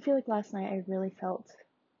I feel like last night I really felt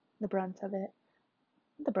the brunt of it.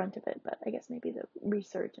 Not the brunt of it, but I guess maybe the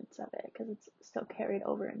resurgence of it, because it's still carried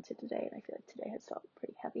over into today, and I feel like today has felt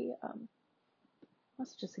pretty heavy.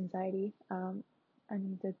 Also just anxiety. I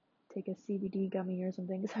need to take a CBD gummy or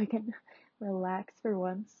something so I can relax for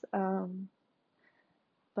once.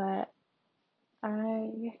 But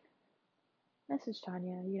I messaged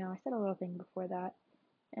Tanya, I said a little thing before that,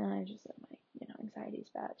 and I just said my, anxiety's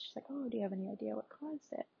bad. She's like, oh, do you have any idea what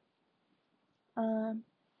caused it?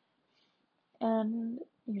 And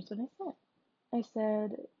here's what I said. I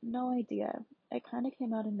said, no idea. It kind of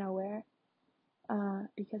came out of nowhere.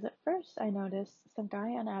 Because at first I noticed some guy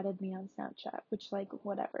unadded me on Snapchat, which, like,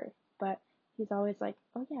 whatever. But he's always like,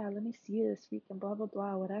 oh yeah, let me see you this week and blah blah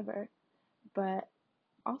blah, whatever. But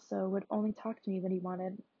also would only talk to me when he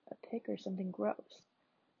wanted a pic or something gross.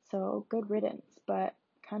 So good riddance, but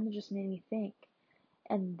kind of just made me think.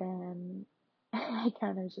 And then I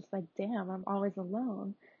kind of was just like, damn, I'm always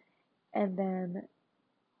alone. And then,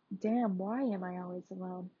 damn, why am I always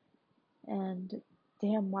alone? And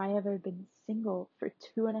damn, why have I been single for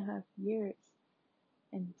 2.5 years?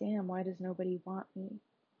 And damn, why does nobody want me?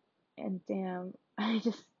 And damn, I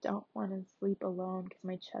just don't want to sleep alone because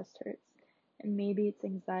my chest hurts. And maybe it's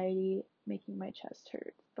anxiety making my chest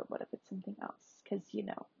hurt, but what if it's something else? Because,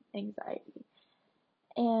 anxiety.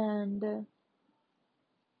 And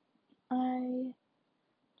I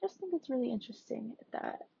just think it's really interesting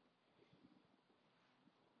that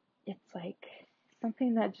it's like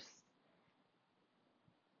something that just,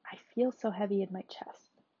 I feel so heavy in my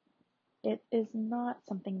chest. It is not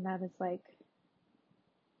something that is like,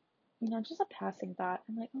 just a passing thought.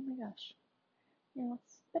 I'm like, oh my gosh,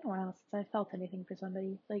 it's been a while since I felt anything for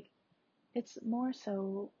somebody. Like, it's more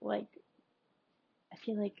so like, I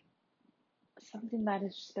feel like something that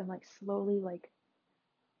has just been like slowly like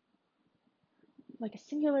a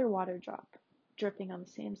singular water drop dripping on the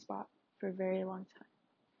same spot for a very long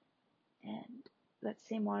time. And that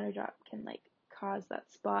same water drop can like cause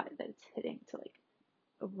that spot that it's hitting to like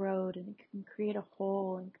erode, and it can create a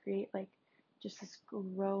hole and create like just this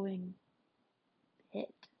growing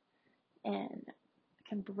pit, and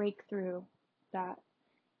can break through that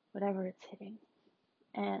whatever it's hitting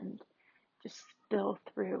and just spill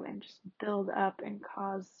through and just build up and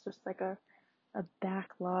cause just like a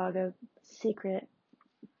backlog of secret,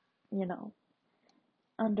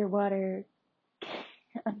 underwater,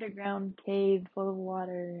 underground cave full of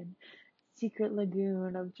water and secret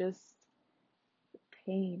lagoon of just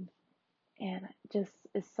pain. And just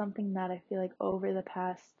is something that I feel like over the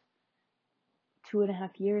past 2.5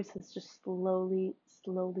 years has just slowly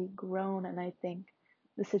grown. And I think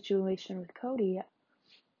the situation with Cody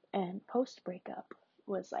and post breakup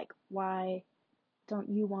was like, why don't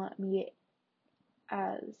you want me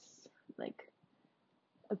as like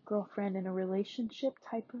a girlfriend in a relationship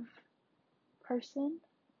type of person?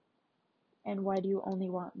 And why do you only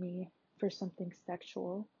want me for something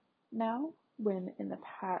sexual now, when in the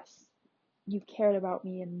past you cared about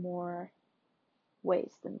me in more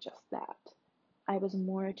ways than just that? I was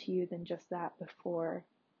more to you than just that before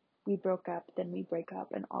we broke up, then we break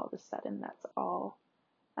up, and all of a sudden that's all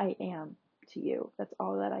I am to you. That's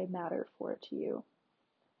all that I matter for to you.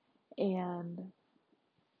 And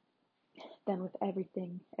then with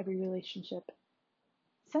everything, every relationship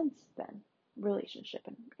since then, relationship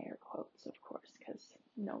in air quotes, of course, because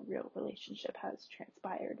no real relationship has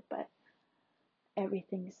transpired, but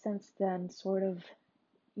everything since then sort of,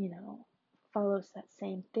 follows that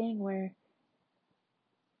same thing where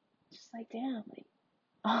just like, damn, like,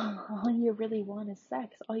 all you really want is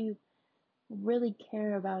sex. All you really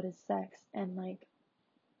care about is sex. And like,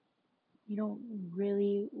 you don't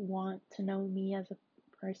really want to know me as a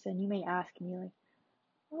person. You may ask me like,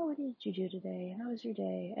 oh, what did you do today? How was your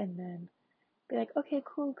day? And then be like, okay,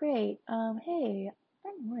 cool, great. Hey,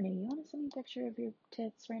 I'm horny. You want to send me a picture of your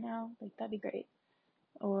tits right now? Like, that'd be great.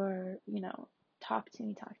 Or, talk to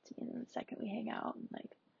me. And then the second we hang out and like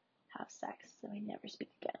have sex, then we never speak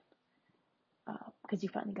again. Because you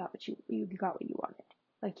finally got what you got what you wanted.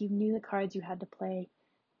 Like, you knew the cards you had to play,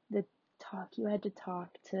 the talk you had to talk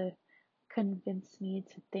to convince me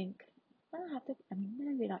to think. I don't have to. I mean,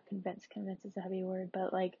 maybe not convince. Convince is a heavy word,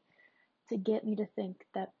 but like to get me to think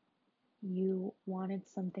that you wanted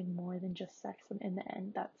something more than just sex. And in the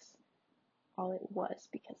end, that's all it was.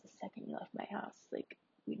 Because the second you left my house, like,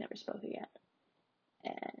 we never spoke again,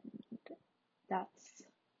 and that's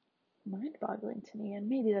mind-boggling to me. And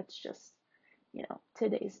maybe that's just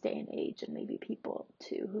today's day and age, and maybe people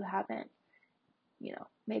too who haven't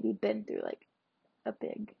maybe been through like a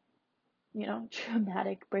big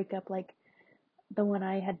traumatic breakup like the one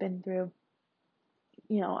I had been through.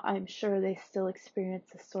 I'm sure they still experience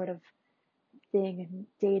this sort of thing in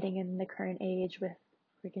dating in the current age with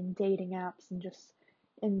freaking dating apps and just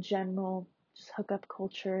in general, just hookup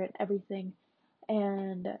culture and everything.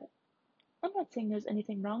 And I'm not saying there's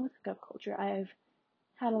anything wrong with hookup culture. I've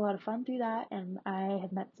had a lot of fun through that, and I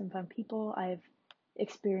have met some fun people. I've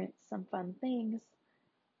experienced some fun things,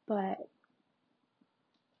 but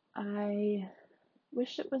I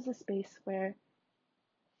wish it was a space where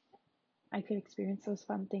I could experience those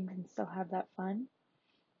fun things and still have that fun.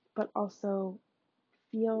 but also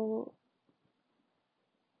feel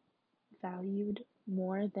valued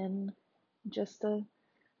more than just a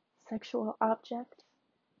sexual object.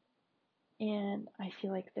 And I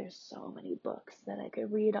feel like there's so many books that I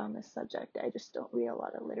could read on this subject. I just don't read a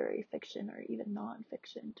lot of literary fiction or even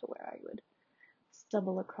nonfiction to where I would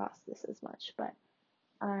stumble across this as much. But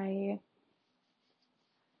I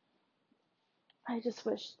just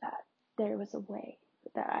wish that there was a way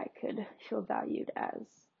that I could feel valued as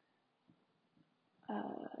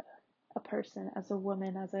a person, as a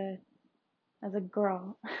woman, as a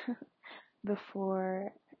girl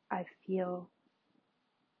before I feel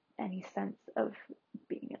any sense of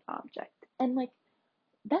being an object. And like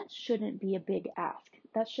that shouldn't be a big ask.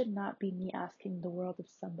 That should not be me asking the world of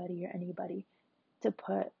somebody or anybody to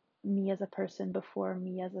put me as a person before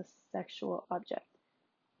me as a sexual object.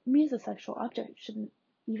 Me as a sexual object shouldn't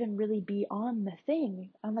even really be on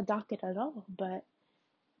the docket at all. But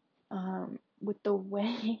with the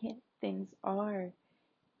way things are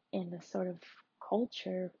in the sort of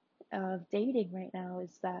culture of dating right now,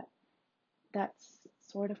 is that that's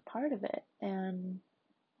sort of part of it. And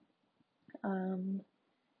um,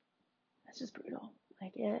 that's just brutal.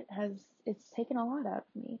 Like it's taken a lot out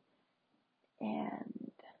of me.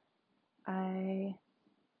 And I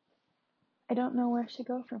don't know where to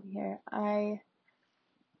go from here. I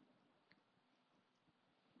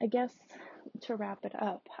guess to wrap it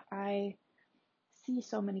up, I see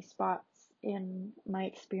so many spots in my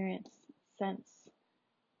experience since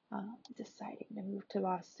deciding to move to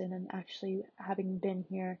Boston and actually having been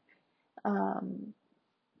here.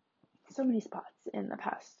 So many spots in the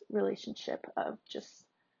past relationship of just,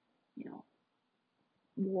 you know,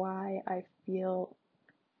 why I feel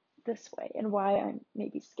this way and why I'm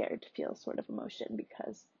maybe scared to feel sort of emotion,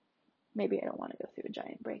 because maybe I don't want to go through a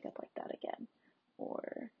giant breakup like that again.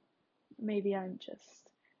 Or maybe I'm just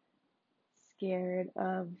scared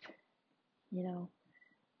of, you know,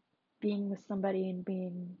 being with somebody and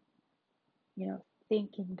being, you know,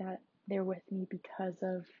 thinking that they're with me because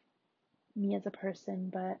of me as a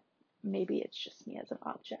person, but maybe it's just me as an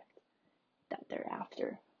object that they're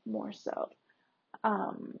after more so.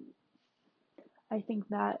 Um, I think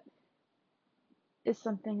that is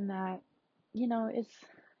something that, you know,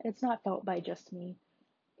 it's not felt by just me.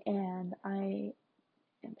 And I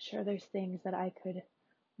am sure there's things that I could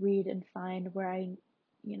read and find where I,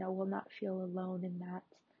 you know, will not feel alone in that.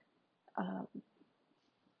 Um,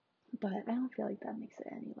 but I don't feel like that makes it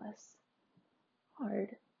any less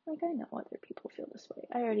hard. Like, I know other people feel this way.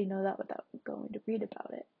 I already know that without going to read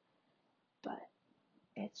about it. But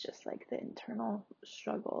it's just like the internal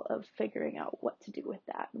struggle of figuring out what to do with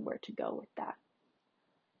that and where to go with that.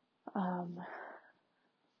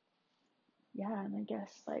 Yeah, and I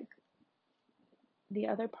guess like the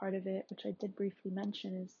other part of it, which I did briefly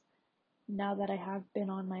mention, is now that I have been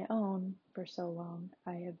on my own for so long,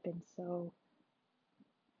 I have been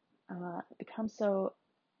become so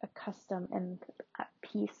accustomed and at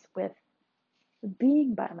peace with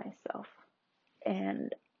being by myself.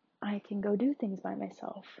 And I can go do things by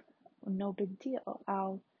myself. No big deal.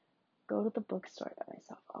 I'll go to the bookstore by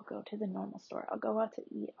myself. I'll go to the normal store. I'll go out to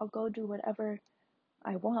eat. I'll go do whatever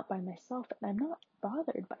I want by myself. And I'm not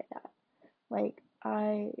bothered by that. Like,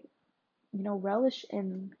 I, you know, relish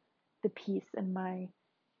in the peace and my,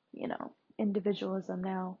 you know, individualism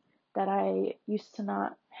now that I used to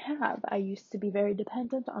not have. I used to be very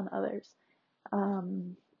dependent on others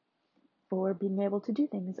for being able to do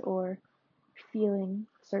things or feeling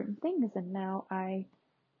certain things. And now I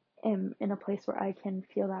am in a place where I can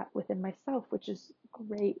feel that within myself, which is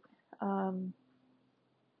great.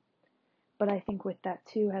 But I think with that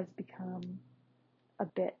too has become a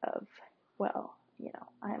bit of, well, you know,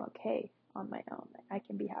 I'm okay on my own. I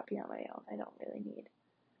can be happy on my own. I don't really need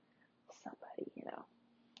somebody, you know.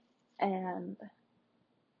 And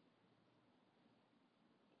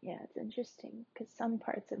yeah, it's interesting because some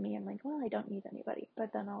parts of me I'm like, well, I don't need anybody.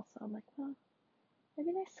 But then also I'm like, well, it'd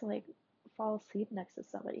be nice to like fall asleep next to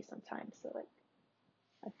somebody sometimes, so like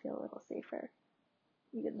I feel a little safer,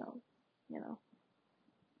 even though, you know,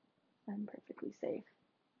 I'm perfectly safe.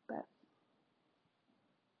 But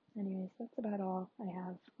anyways, that's about all I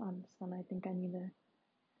have on this one. I think I need to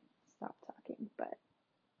stop talking, but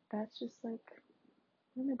that's just like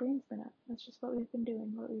where my brain's been at. That's just what we've been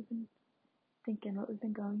doing, what we've been thinking, what we've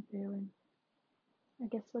been going through, and I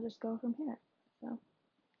guess we'll just go from here. So,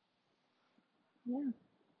 yeah.